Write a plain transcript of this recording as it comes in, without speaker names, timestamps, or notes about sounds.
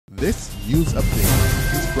This news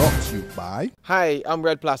update is brought to you by... Hi, I'm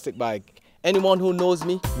Red Plastic Bag. Anyone who knows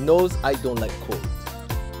me knows I don't like cold.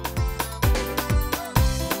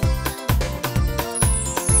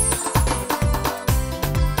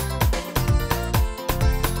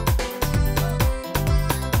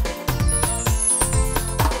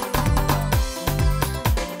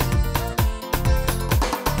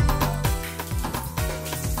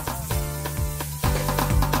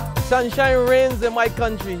 Sunshine reigns in my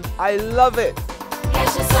country. I love it.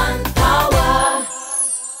 Get your sun power.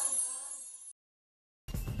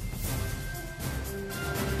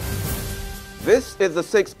 This is the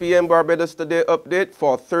 6 p.m. Barbados Today update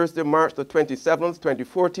for Thursday, March the 27th,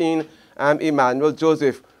 2014. I'm Emmanuel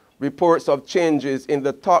Joseph. Reports of changes in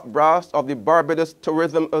the top brass of the Barbados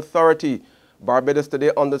Tourism Authority. Barbados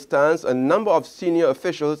Today understands a number of senior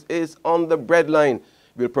officials is on the breadline.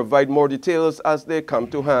 We'll provide more details as they come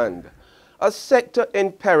to hand. A sector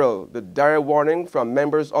in peril, the dire warning from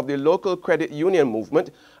members of the local credit union movement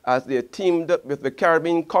as they teamed up with the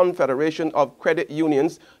Caribbean Confederation of Credit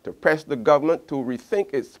Unions to press the government to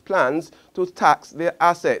rethink its plans to tax their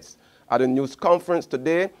assets. At a news conference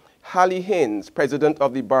today, Hallie Haynes, president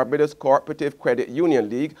of the Barbados Cooperative Credit Union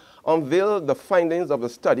League, unveiled the findings of a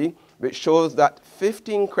study which shows that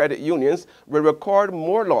 15 credit unions will record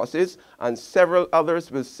more losses and several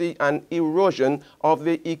others will see an erosion of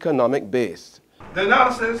the economic base. The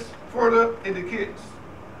analysis further indicates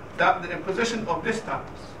that the imposition of this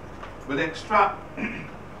tax will extract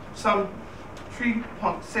some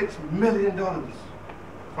 $3.6 million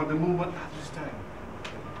from the movement at this time.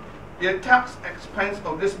 A tax expense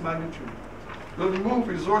of this magnitude will remove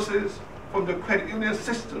resources from the credit union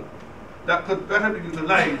system that could better be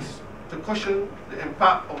utilized to cushion the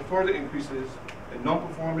impact of further increases in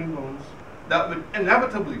non-performing loans that would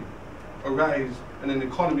inevitably arise in an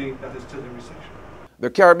economy that is still in recession. The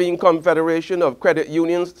Caribbean Confederation of Credit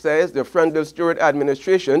Unions says the Frendel Stewart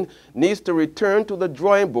administration needs to return to the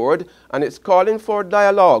drawing board and it's calling for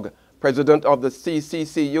dialogue. President of the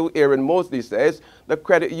CCCU, Aaron Mosley, says the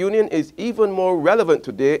credit union is even more relevant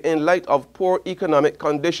today in light of poor economic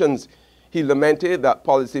conditions. He lamented that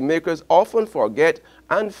policymakers often forget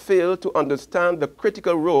and fail to understand the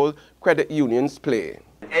critical role credit unions play.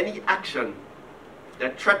 Any action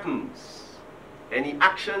that threatens, any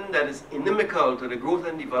action that is inimical to the growth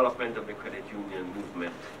and development of the credit union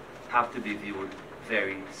movement have to be viewed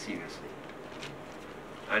very seriously.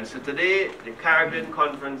 And so today, the Caribbean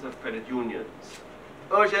Conference of Credit Unions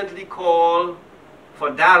urgently call for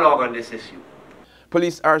dialogue on this issue.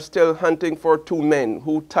 Police are still hunting for two men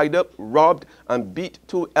who tied up, robbed, and beat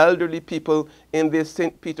two elderly people in their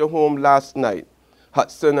St. Peter home last night.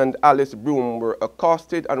 Hudson and Alice Broom were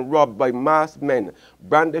accosted and robbed by masked men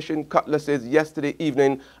brandishing cutlasses yesterday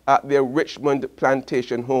evening at their Richmond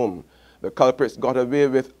plantation home. The culprits got away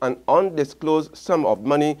with an undisclosed sum of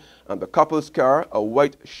money and the couple's car, a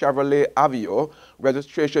white Chevrolet Aveo,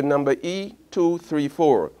 registration number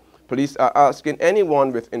E234. Police are asking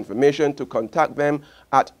anyone with information to contact them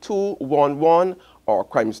at 211 or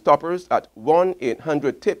Crime Stoppers at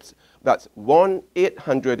 1-800-TIPS. That's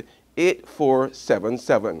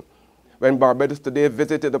 1-800-8477. When Barbados Today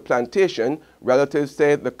visited the plantation, relatives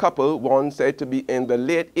said the couple, one said to be in the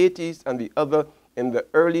late 80s and the other in the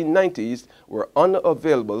early 90s, were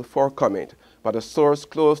unavailable for comment. But a source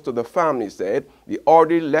close to the family said the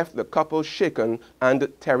ordeal left the couple shaken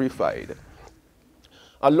and terrified.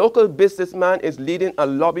 A local businessman is leading a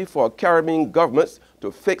lobby for Caribbean governments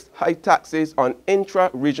to fix high taxes on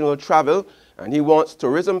intra-regional travel, and he wants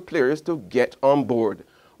tourism players to get on board.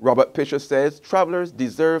 Robert Pisher says travelers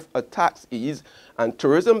deserve a tax ease, and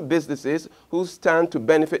tourism businesses who stand to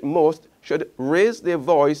benefit most should raise their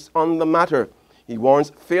voice on the matter. He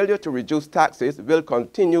warns failure to reduce taxes will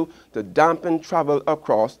continue to dampen travel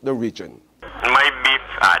across the region. My beef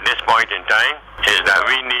at this point in time is that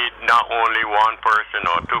we need not only one person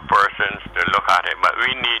or two persons to look at it, but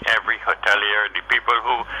we need every hotelier, the people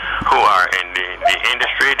who are in the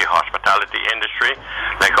industry, the hospitality industry,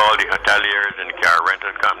 like all the hoteliers and the car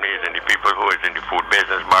rental companies and the people who is in the food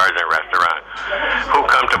business, bars and restaurants, who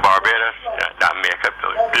come to Barbados, that make up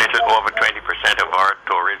a little over 20% of our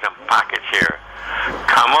tourism package here.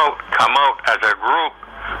 Come out as a group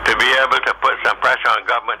to be able to put some pressure on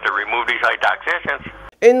government to remove these high taxations.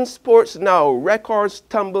 In sports now, records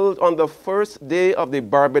tumbled on the first day of the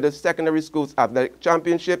Barbados Secondary Schools Athletic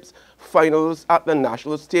Championships finals at the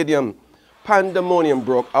National Stadium. Pandemonium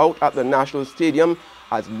broke out at the National Stadium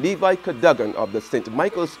as Levi Cadogan of the St.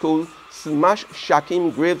 Michael's School smashed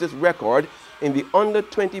Shaquem Graves' record in the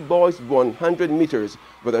under-20 boys 100 meters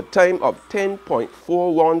with a time of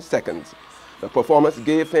 10.41 seconds. The performance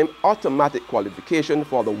gave him automatic qualification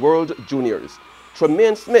for the World Juniors.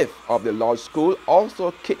 Tremaine Smith of the Lodge School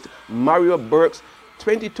also kicked Mario Burke's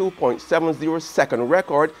 22.70 second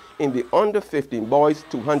record in the under-15 boys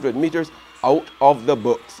 200 meters out of the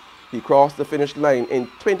books. He crossed the finish line in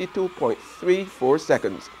 22.34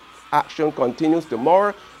 seconds. Action continues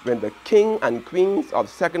tomorrow when the king and queens of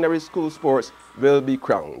secondary school sports will be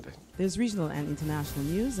crowned. There's regional and international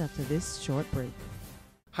news after this short break.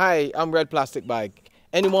 Hi, I'm Red Plastic Bag.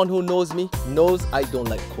 Anyone who knows me knows I don't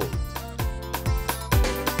like cold.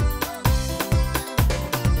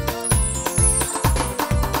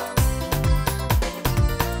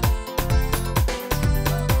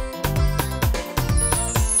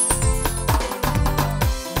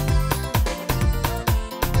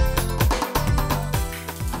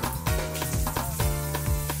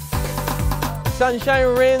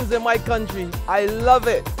 Sunshine reigns in my country. I love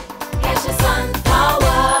it. Get your sun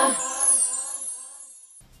power.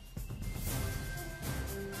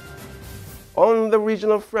 On the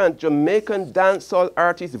regional front, Jamaican dancehall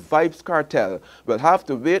artist Vybz Kartel will have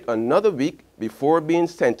to wait another week before being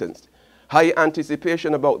sentenced. High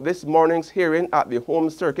anticipation about this morning's hearing at the Home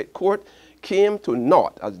Circuit Court came to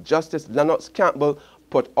naught as Justice Lennox Campbell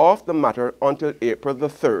put off the matter until April the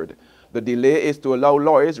 3rd. The delay is to allow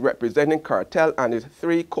lawyers representing Kartel and his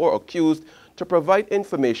 3 co-accused to provide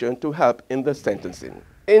information to help in the sentencing.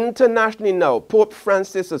 Internationally now, Pope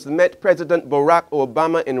Francis has met President Barack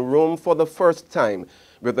Obama in Rome for the first time,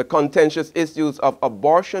 with the contentious issues of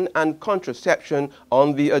abortion and contraception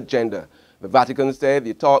on the agenda. The Vatican said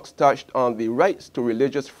the talks touched on the rights to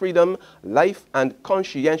religious freedom, life, and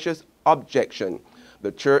conscientious objection.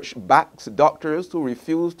 The church backs doctors who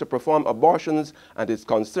refuse to perform abortions and is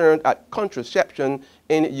concerned at contraception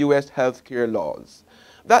in U.S. healthcare laws.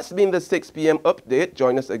 That's been the 6 p.m. update.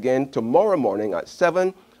 Join us again tomorrow morning at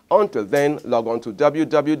 7. Until then, log on to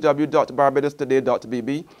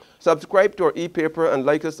www.barbadostoday.bb, subscribe to our e-paper and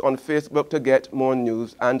like us on Facebook to get more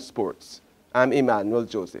news and sports. I'm Emmanuel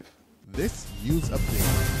Joseph. This news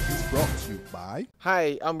update is brought to you by...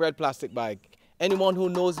 Hi, I'm Red Plastic Bag. Anyone who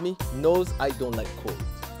knows me knows I don't like cold.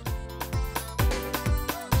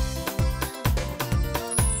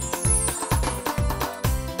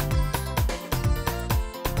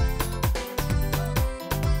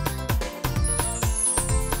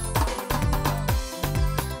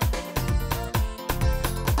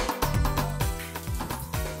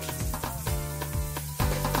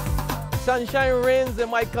 Sunshine reigns in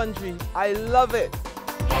my country. I love it.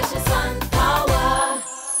 Get your sun power.